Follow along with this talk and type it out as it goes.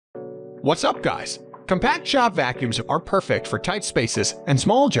What's up, guys? Compact shop vacuums are perfect for tight spaces and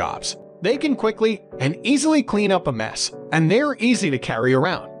small jobs. They can quickly and easily clean up a mess, and they're easy to carry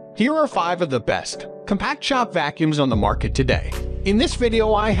around. Here are 5 of the best compact shop vacuums on the market today. In this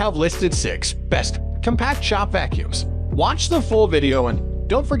video, I have listed 6 best compact shop vacuums. Watch the full video and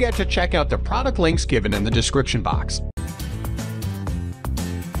don't forget to check out the product links given in the description box.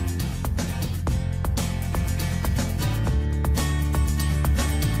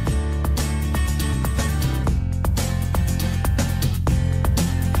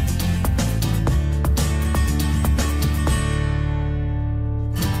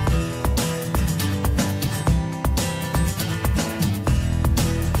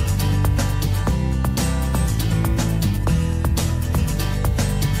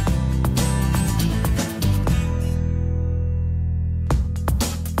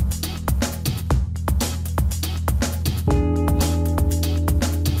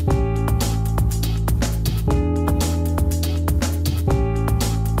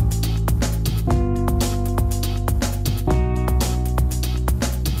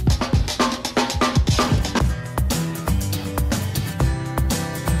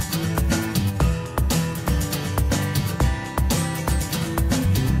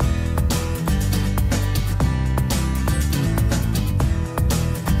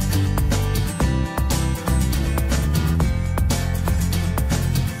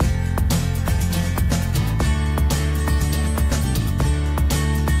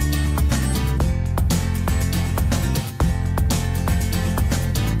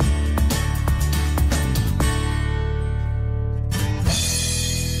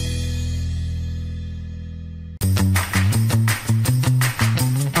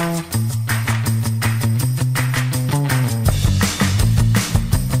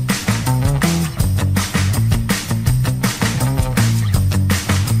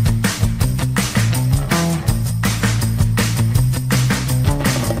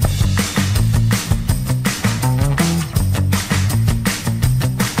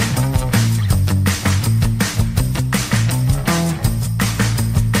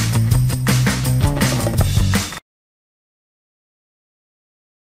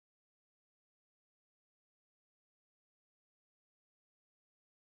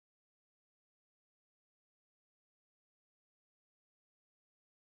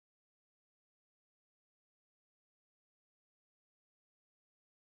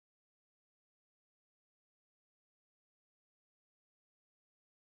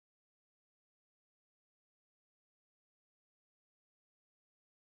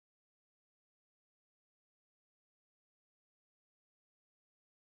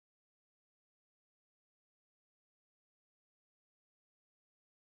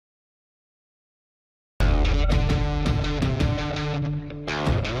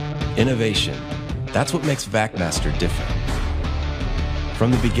 Innovation. That's what makes Vacmaster different.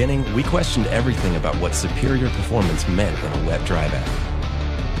 From the beginning, we questioned everything about what superior performance meant in a wet-dry vac.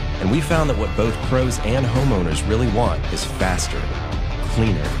 And we found that what both pros and homeowners really want is faster,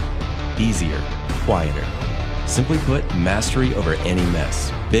 cleaner, easier, quieter. Simply put, mastery over any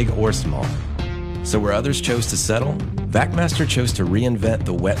mess, big or small. So where others chose to settle, Vacmaster chose to reinvent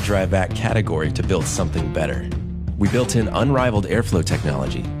the wet-dry vac category to build something better. We built in unrivaled airflow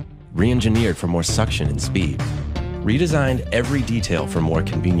technology, re-engineered for more suction and speed, redesigned every detail for more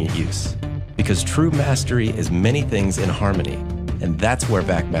convenient use. Because true mastery is many things in harmony, and that's where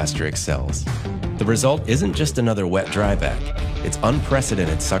Vacmaster excels. The result isn't just another wet-dry vac, it's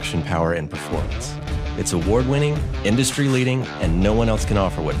unprecedented suction power and performance. It's award-winning, industry-leading, and no one else can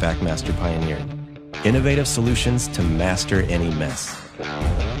offer what Vacmaster pioneered. Innovative solutions to master any mess.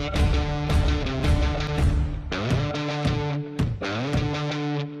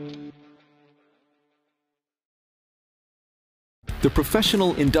 The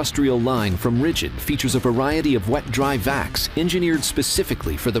professional industrial line from RIDGID features a variety of wet-dry vacs engineered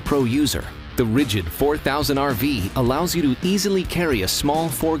specifically for the pro user. The RIDGID 4000 RV allows you to easily carry a small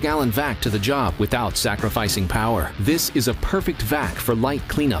 4-gallon vac to the job without sacrificing power. This is a perfect vac for light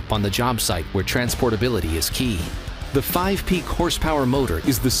cleanup on the job site where transportability is key. The 5-peak horsepower motor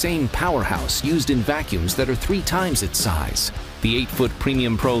is the same powerhouse used in vacuums that are 3 times its size. The 8-foot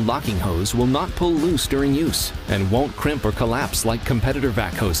Premium Pro locking hose will not pull loose during use and won't crimp or collapse like competitor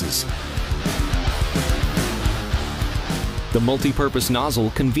vac hoses. The multi-purpose nozzle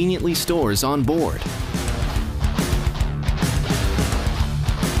conveniently stores on board.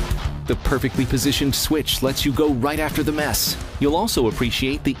 The perfectly positioned switch lets you go right after the mess. You'll also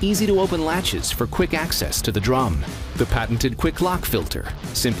appreciate the easy-to-open latches for quick access to the drum. The patented quick lock filter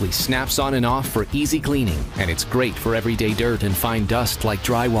simply snaps on and off for easy cleaning, and it's great for everyday dirt and fine dust like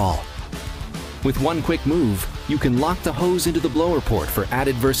drywall. With one quick move, you can lock the hose into the blower port for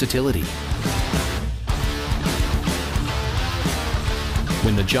added versatility.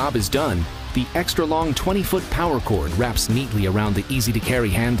 When the job is done, the extra long 20-foot power cord wraps neatly around the easy-to-carry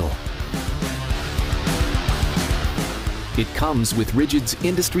handle. It comes with RIDGID's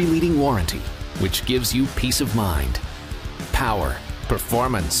industry-leading warranty, which gives you peace of mind. Power,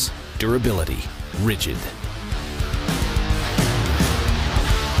 performance, durability. RIDGID.